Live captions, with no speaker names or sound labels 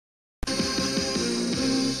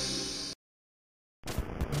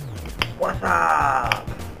What's up?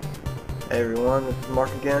 Hey everyone, this is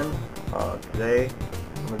Mark again. Today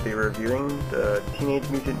I'm going to be reviewing the Teenage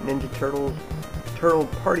Mutant Ninja Turtles Turtle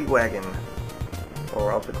Party Wagon,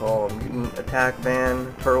 or also called Mutant Attack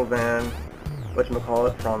Van, Turtle Van,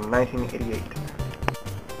 whatchamacallit, from 1988.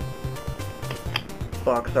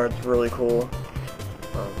 Box art's really cool.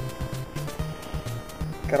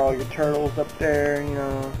 Got all your turtles up there, you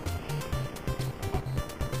know.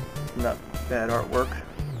 Not bad artwork.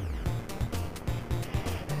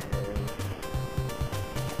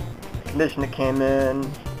 Condition it came in,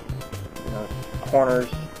 you know, corners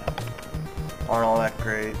aren't all that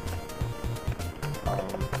great.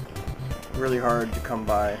 Really hard to come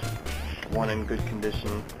by one in good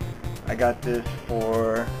condition. I got this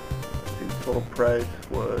for, the total price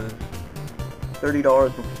was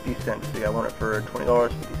 $30.50. See, I won it for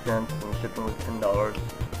 $20.50 and shipping was $10.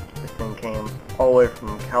 This thing came all the way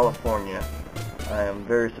from California. I am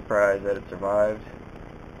very surprised that it survived.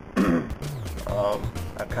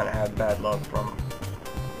 I've kind of had bad luck from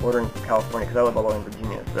ordering from California because I live all the way in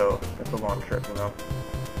Virginia, so that's a long trip, you know.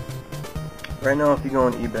 Right now, if you go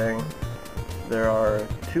on eBay, there are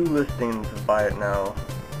 2 listings of buy it now,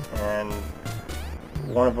 and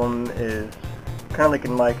one of them is kind of like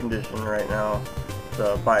in my condition right now,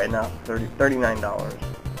 so buy it now $39,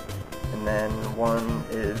 and then one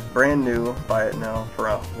is brand new, buy it now for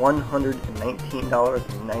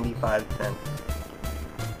 $119.95.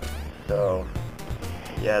 So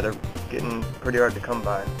yeah, they're getting pretty hard to come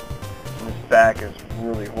by. And this back is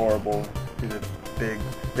really horrible. See the big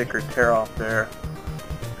sticker tear off there,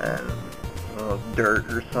 and dirt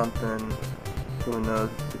or something. Who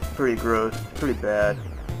knows? It's pretty gross. It's pretty bad.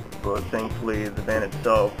 But thankfully, the van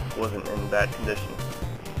itself wasn't in bad condition.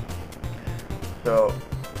 So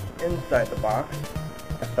inside the box,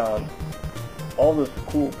 I found all this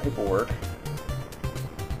cool paperwork.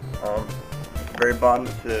 At the very bottom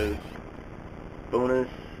it says bonus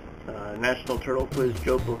National Turtle Quiz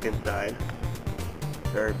joke book inside.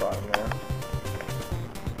 Very bottom there.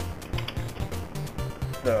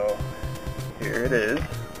 So here it is.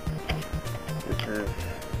 This is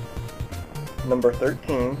number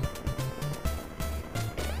 13.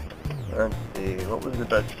 Let's see, what was the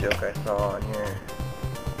best joke I saw on here?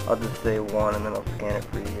 I'll just say one and then I'll scan it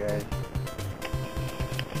for you guys.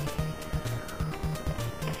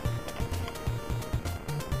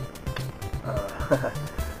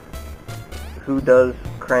 Who does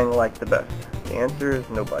Krang like the best? The answer is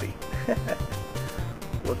nobody.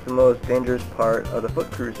 What's the most dangerous part of the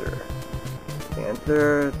foot cruiser? The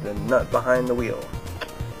answer, the nut behind the wheel.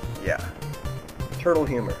 Yeah. Turtle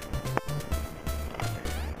humor.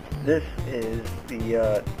 This is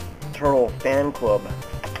the Turtle fan club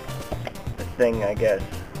thing, I guess.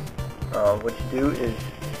 What you do is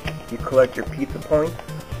you collect your pizza points,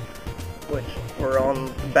 which were on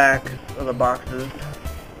the back of the boxes.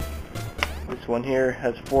 This one here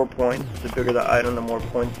has 4 points. The bigger the item, the more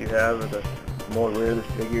points you have, or the more rare the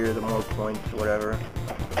figure, the more points, whatever.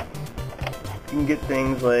 You can get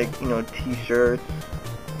things like, you know, t-shirts,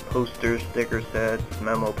 posters, sticker sets,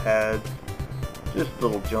 memo pads, just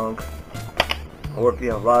little junk. Or if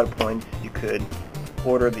you have a lot of points, you could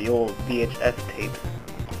order the old VHS tapes.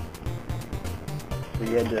 So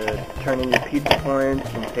you had to turn in your pizza points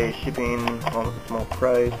and pay shipping along with a small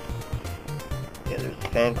price. Yeah, there's a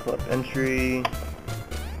fan club entry.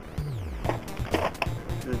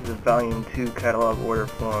 This is the Volume 2 catalog order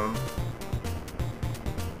form.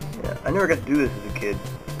 Yeah, I never got to do this as a kid.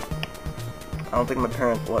 I don't think my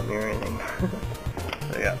parents let me or anything.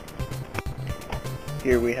 So yeah.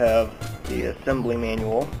 Here we have the assembly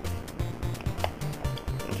manual.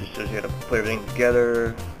 It just shows you how to put everything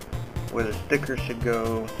together, where the sticker should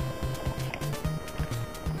go.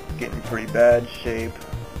 It's getting in pretty bad shape.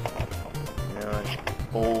 You know, it's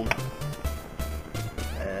old.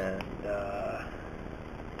 And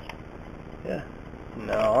yeah.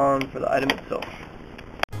 Now on for the item itself.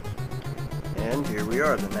 And here we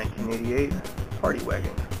are, the 1988 Party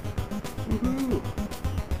Wagon. Woohoo!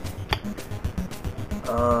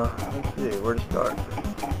 Let's see, where to start?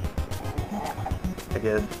 I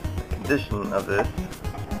guess the condition of this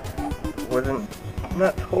wasn't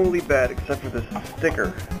not totally bad except for this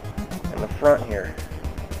sticker in the front here.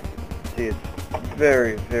 See, it's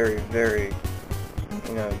very, very, very,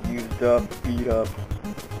 you know, used up, beat up.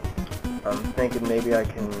 I'm thinking maybe I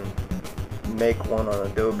can make one on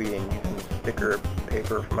Adobe and use some sticker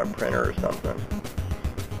paper for my printer or something.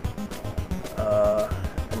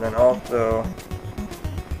 And then also,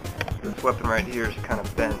 this weapon right here is kind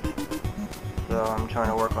of bent, so I'm trying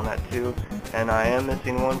to work on that too. And I am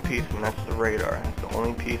missing one piece, and that's the radar. That's the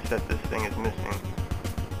only piece that this thing is missing.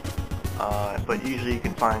 but usually you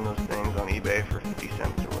can find those things on eBay for 50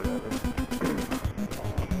 cents or whatever.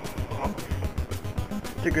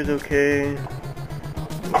 Sticker's okay.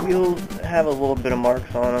 The wheels have a little bit of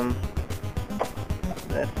marks on them.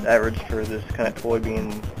 That's average for this kind of toy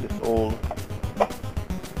being this old.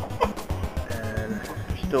 And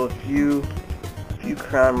there's still a few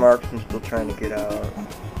crown marks I'm still trying to get out.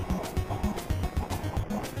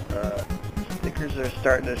 Stickers are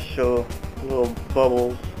starting to show little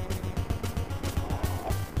bubbles.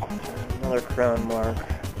 Another crown mark.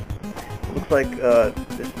 It looks like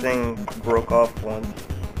this thing broke off once,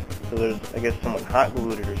 so there's, I guess someone hot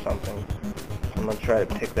glued it or something. So I'm going to try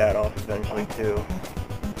to pick that off eventually too.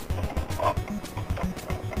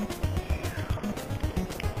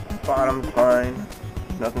 Bottom's fine.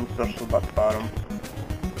 Nothing special about the bottom.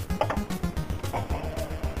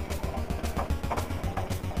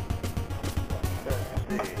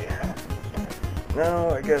 Let's see.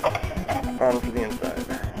 Now I guess on for the inside.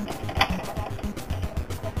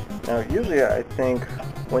 Now usually I think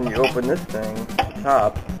when you open this thing, the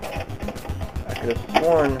top, I could have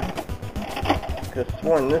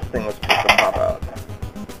sworn this thing was supposed to pop out.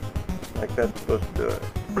 Like that's supposed to do it.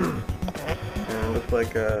 And it looks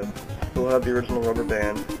like still have the original rubber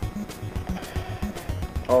band.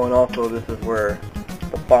 Oh, and also this is where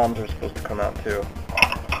the bombs are supposed to come out too.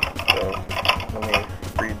 So let me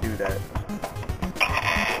redo that.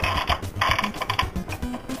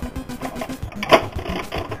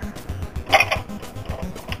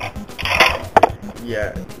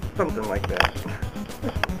 Yeah, something like that.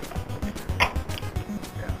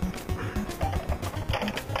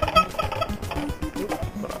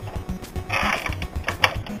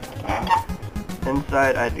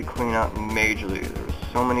 Inside I had to clean out majorly. There was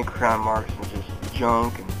so many crown marks and just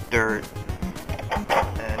junk and dirt.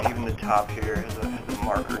 And even the top here has a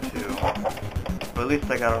mark or two. But at least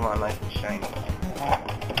I got them on nice and shiny.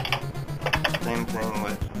 Same thing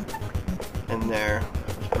with in there.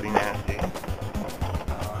 It's pretty nasty.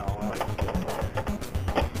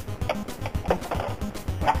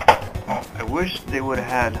 I wish they would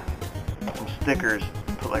have had some stickers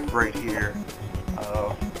put like right here.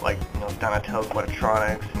 Like, you know, Donatello's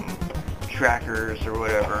electronics and trackers or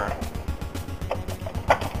whatever.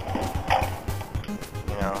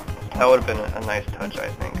 You know, that would have been a nice touch, I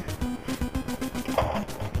think.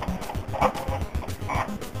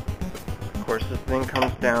 Of course, this thing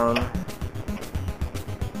comes down.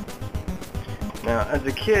 Now, as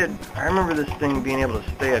a kid, I remember this thing being able to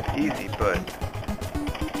stay up easy, but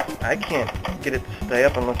I can't get it to stay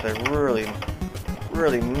up unless I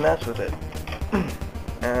really mess with it.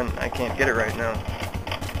 And I can't get it right now.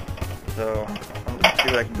 So I'm just see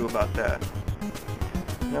what I can do about that.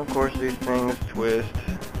 And of course these things twist,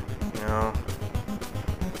 you know.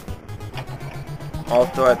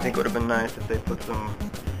 Also I think it would have been nice if they put some,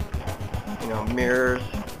 you know, mirrors,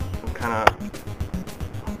 some kind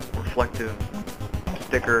of reflective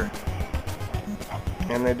sticker.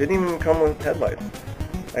 And they didn't even come with headlights.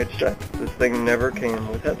 I checked. This thing never came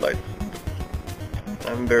with headlights.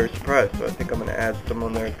 I'm very surprised, so I think I'm going to add some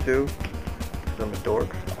on there too, because I'm a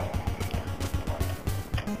dork.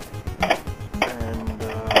 And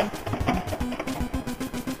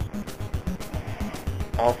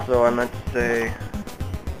also I meant to say,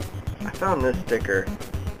 I found this sticker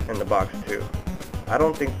in the box too. I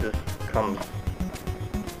don't think this comes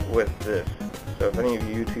with this, so if any of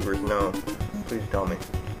you YouTubers know, please tell me.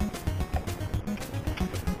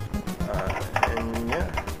 And yeah.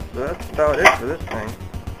 So that's about it for this thing.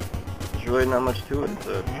 There's really not much to it. It's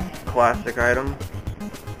a classic item.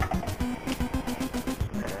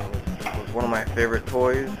 And this was one of my favorite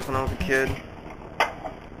toys when I was a kid.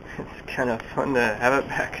 It's kind of fun to have it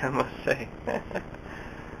back, I must say.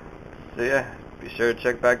 So yeah, be sure to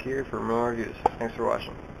check back here for more reviews. Thanks for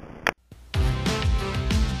watching.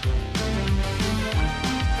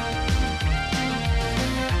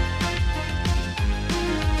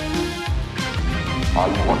 I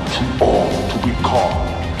want you all to become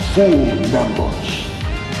full members.